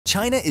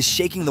China is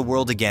shaking the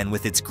world again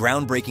with its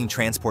groundbreaking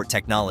transport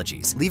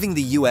technologies, leaving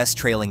the US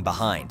trailing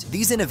behind.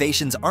 These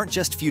innovations aren't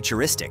just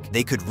futuristic,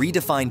 they could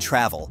redefine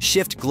travel,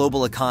 shift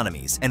global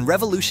economies, and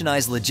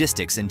revolutionize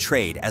logistics and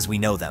trade as we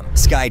know them.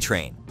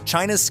 SkyTrain.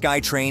 China's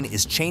SkyTrain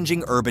is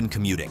changing urban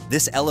commuting.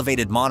 This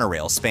elevated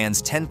monorail spans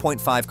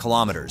 10.5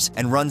 kilometers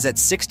and runs at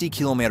 60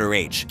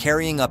 km/h,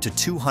 carrying up to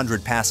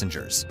 200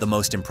 passengers. The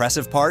most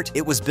impressive part?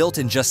 It was built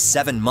in just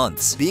 7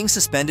 months. Being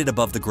suspended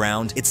above the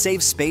ground, it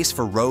saves space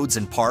for roads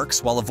and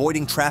parks while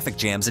avoiding traffic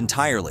jams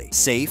entirely.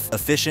 Safe,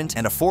 efficient,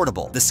 and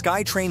affordable, the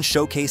SkyTrain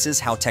showcases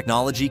how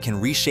technology can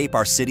reshape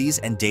our cities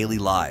and daily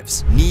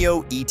lives.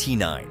 NIO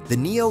ET9. The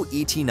NIO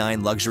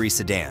ET9 luxury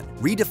sedan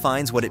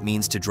redefines what it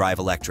means to drive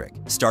electric.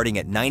 Starting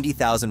at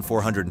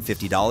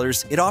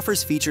 $90,450, it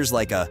offers features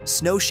like a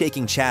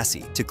snow-shaking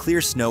chassis to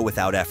clear snow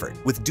without effort.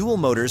 With dual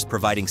motors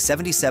providing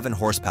 77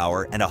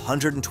 horsepower and a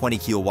 120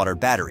 kW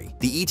battery,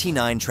 the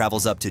ET9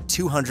 travels up to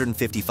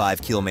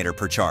 255 km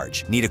per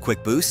charge. Need a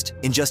quick boost?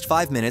 In just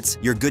 5 minutes,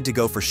 you're good to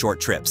go for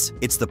short trips.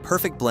 It's the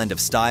perfect blend of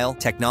style,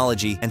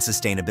 technology, and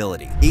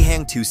sustainability.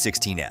 Ehang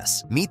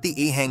 216S. Meet the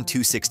Ehang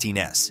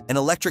 216S, an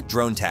electric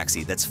drone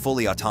taxi that's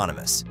fully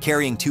autonomous.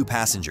 Carrying 2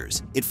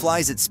 passengers, it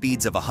flies at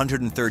speeds of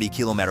 130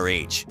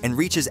 km/h and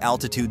reaches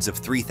altitudes of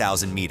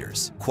 3,000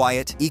 meters.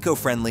 Quiet,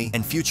 eco-friendly,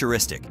 and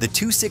futuristic, the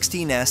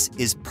 216S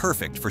is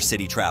perfect for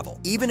city travel.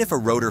 Even if a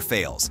rotor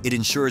fails, it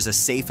ensures a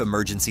safe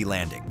emergency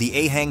landing. The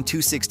Ehang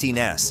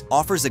 216S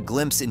offers a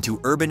glimpse into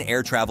urban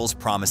air travel's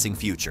promising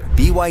future.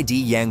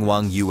 BYD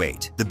Yangwang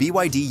U8. The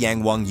BYD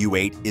Yangwang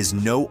U8 is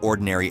no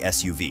ordinary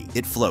SUV.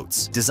 It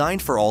floats.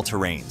 Designed for all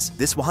terrains,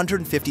 this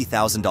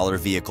 $150,000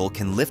 vehicle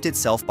can lift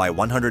itself by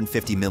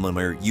 150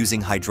 mm using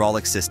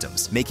hydraulic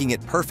systems, making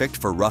it perfect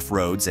for rough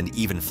roads and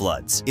even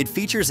floods. It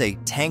features a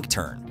tank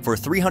turn for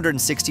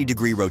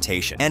 360-degree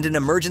rotation and an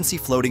emergency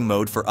floating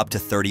mode for up to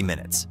 30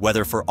 minutes.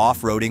 Whether for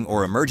off-roading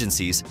or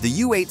emergencies, the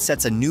U8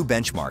 sets a new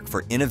benchmark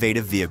for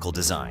innovative vehicle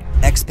design.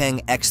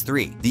 Xpeng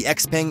X3. The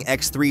Xpeng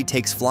X3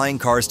 takes flying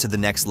cars to the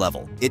next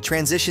level. It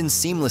transitions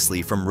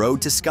seamlessly from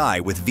road to sky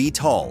with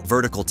VTOL,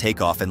 vertical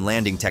takeoff and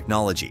landing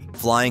technology.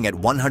 Flying at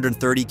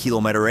 130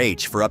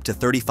 km/h for up to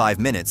 35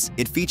 minutes,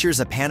 it features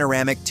a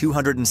panoramic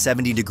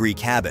 270-degree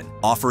cabin,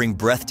 offering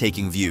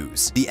breathtaking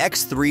views. The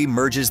X3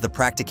 merges the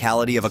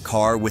practicality of a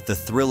car with the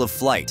thrill of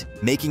flight,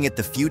 making it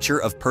the future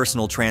of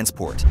personal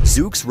transport.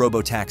 Zoox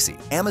Robotaxi.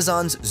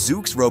 Amazon's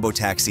Zoox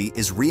Robotaxi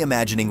is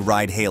reimagining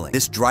ride-hailing.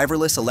 This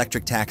driverless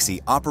electric taxi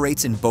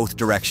operates in both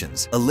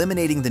directions,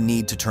 eliminating the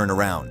need to turn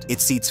around. It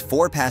seats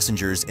 4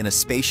 passengers in a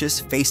spacious,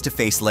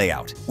 face-to-face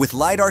layout. With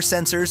LiDAR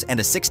sensors and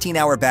a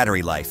 16-hour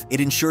battery life, it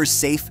ensures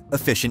safe,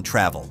 efficient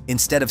travel.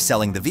 Instead of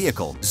selling the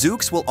vehicle,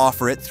 Zoox will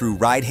offer it through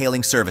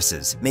ride-hailing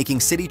services, making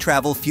city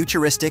travel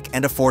futuristic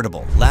and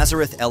affordable.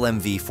 Lazareth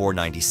LMV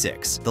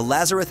 496. The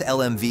Lazareth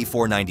LMV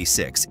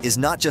 496 is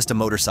not just a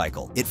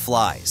motorcycle, it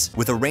flies.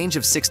 With a range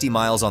of 60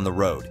 miles on the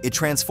road, it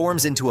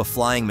transforms into a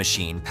flying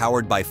machine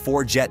powered by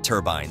 4 jet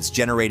turbines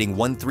generating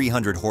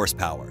 1,300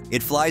 horsepower.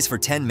 It flies for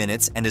 10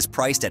 minutes and is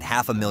priced at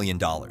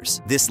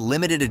 $500,000. This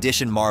limited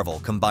edition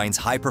marvel combines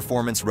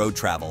high-performance road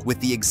travel with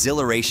the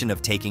exhilaration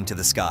of taking to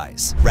the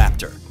skies.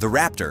 Raptor. The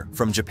Raptor,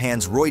 from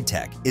Japan's Roid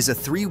Tech, is a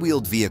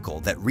 3-wheeled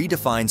vehicle that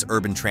redefines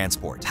urban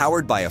transport.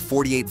 Powered by a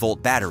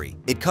 48-volt battery,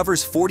 it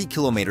covers 40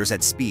 kilometers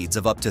at speeds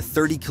of up to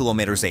 30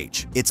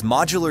 km/h. Its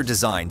modular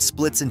design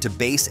splits into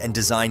base and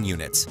design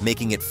units,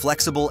 making it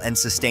flexible and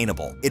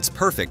sustainable. It's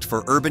perfect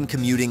for urban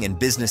commuting and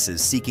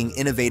businesses seeking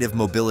innovative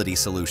mobility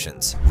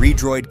solutions.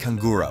 Redroid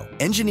Kanguro.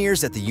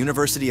 Engineers at the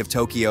University of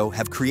Tokyo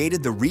have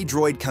created the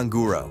Redroid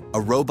Kanguro,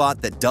 a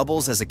robot that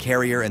doubles as a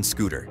carrier and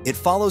scooter. It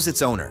follows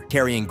its owner,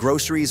 carrying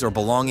groceries or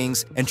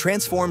belongings, and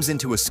transforms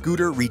into a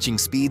scooter reaching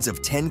speeds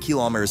of 10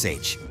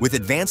 km/h. With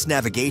advanced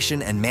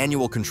navigation and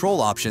manual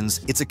control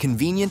options, it's a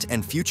convenient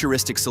and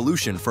futuristic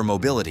solution for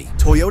mobility.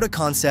 Toyota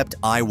Concept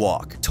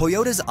iWalk.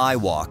 Toyota's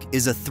iWalk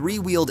is a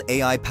 3-wheeled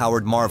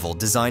AI-powered marvel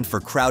designed for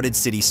crowded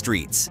city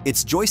streets.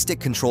 Its joystick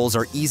controls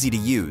are easy to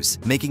use,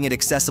 making it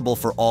accessible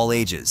for all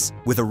ages.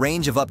 With a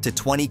range of up to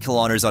 20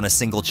 kilometers on a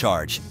single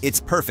charge, it's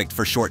perfect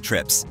for short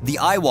trips. The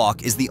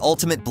iWalk is the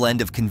ultimate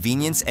blend of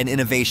convenience and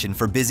innovation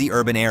for busy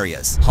urban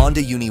areas.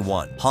 Honda Uni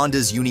One.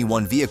 Honda's Uni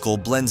One vehicle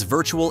blends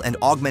virtual and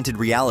augmented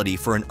reality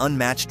for an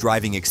unmatched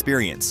driving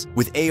experience.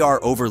 With AR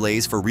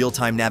overlays for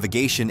real-time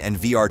navigation and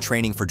VR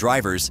training for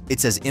drivers,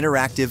 it's as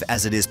interactive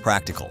as it is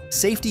practical.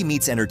 Safety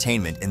meets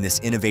entertainment in this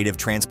innovative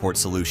transport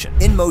solution.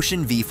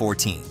 InMotion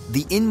V14.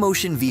 The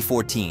InMotion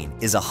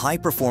V14 is a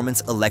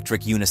high-performance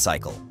electric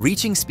unicycle.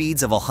 Reaching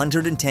speeds of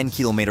 110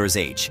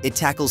 km/h, it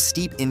tackles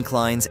steep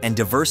inclines and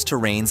diverse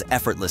terrains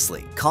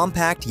effortlessly.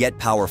 Compact yet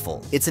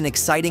powerful, it's an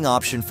exciting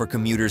option for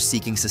commuters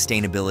seeking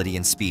sustainability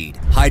and speed.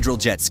 Hydral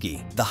Jet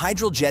Ski. The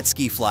Hydral Jet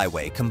Ski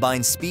Flyway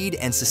combines speed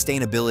and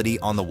sustainability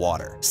on the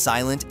water.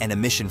 Silent and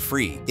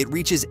emission-free, it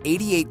reaches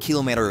 88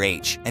 km Water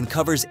H and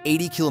covers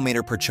 80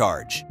 km per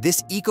charge.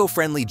 This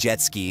eco-friendly jet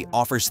ski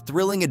offers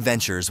thrilling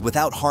adventures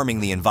without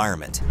harming the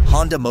environment.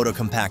 Honda Moto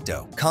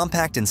Compacto.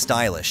 Compact and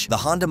stylish, the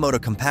Honda Moto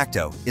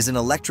Compacto is an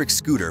electric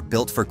scooter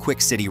built for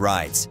quick city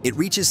rides. It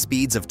reaches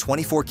speeds of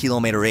 24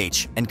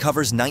 km/h and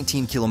covers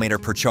 19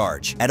 km per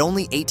charge. At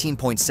only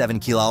 18.7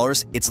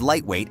 kilos, it's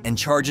lightweight and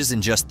charges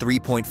in just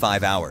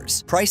 3.5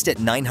 hours. Priced at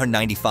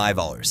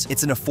 $995,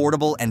 it's an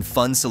affordable and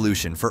fun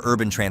solution for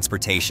urban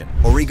transportation.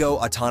 Origo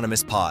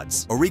Autonomous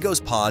Pods.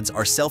 Origo's pods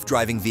are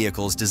self-driving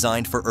vehicles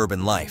designed for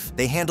urban life.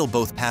 They handle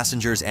both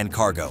passengers and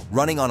cargo,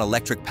 running on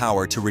electric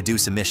power to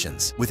reduce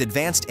emissions. With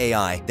advanced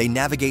AI, they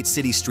navigate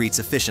city streets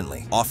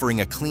efficiently,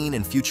 offering a clean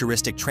and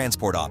futuristic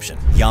transport option.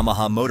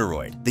 Yamaha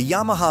Motoroid. The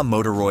Yamaha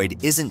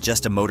Motoroid isn't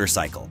just a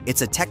motorcycle,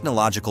 it's a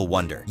technological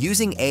wonder.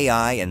 Using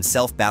AI and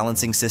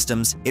self-balancing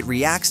systems, it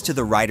reacts to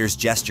the rider's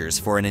gestures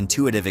for an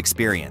intuitive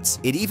experience.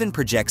 It even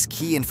projects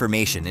key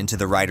information into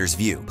the rider's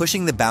view,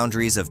 pushing the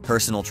boundaries of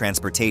personal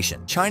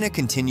transportation. China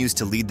continues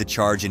to lead the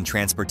charge in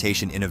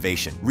transportation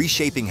innovation,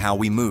 reshaping how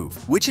we move.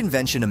 Which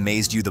invention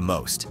amazed you the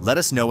most? Let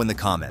us know in the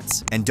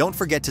comments. And don't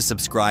forget to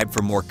subscribe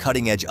for more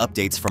cutting-edge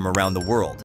updates from around the world.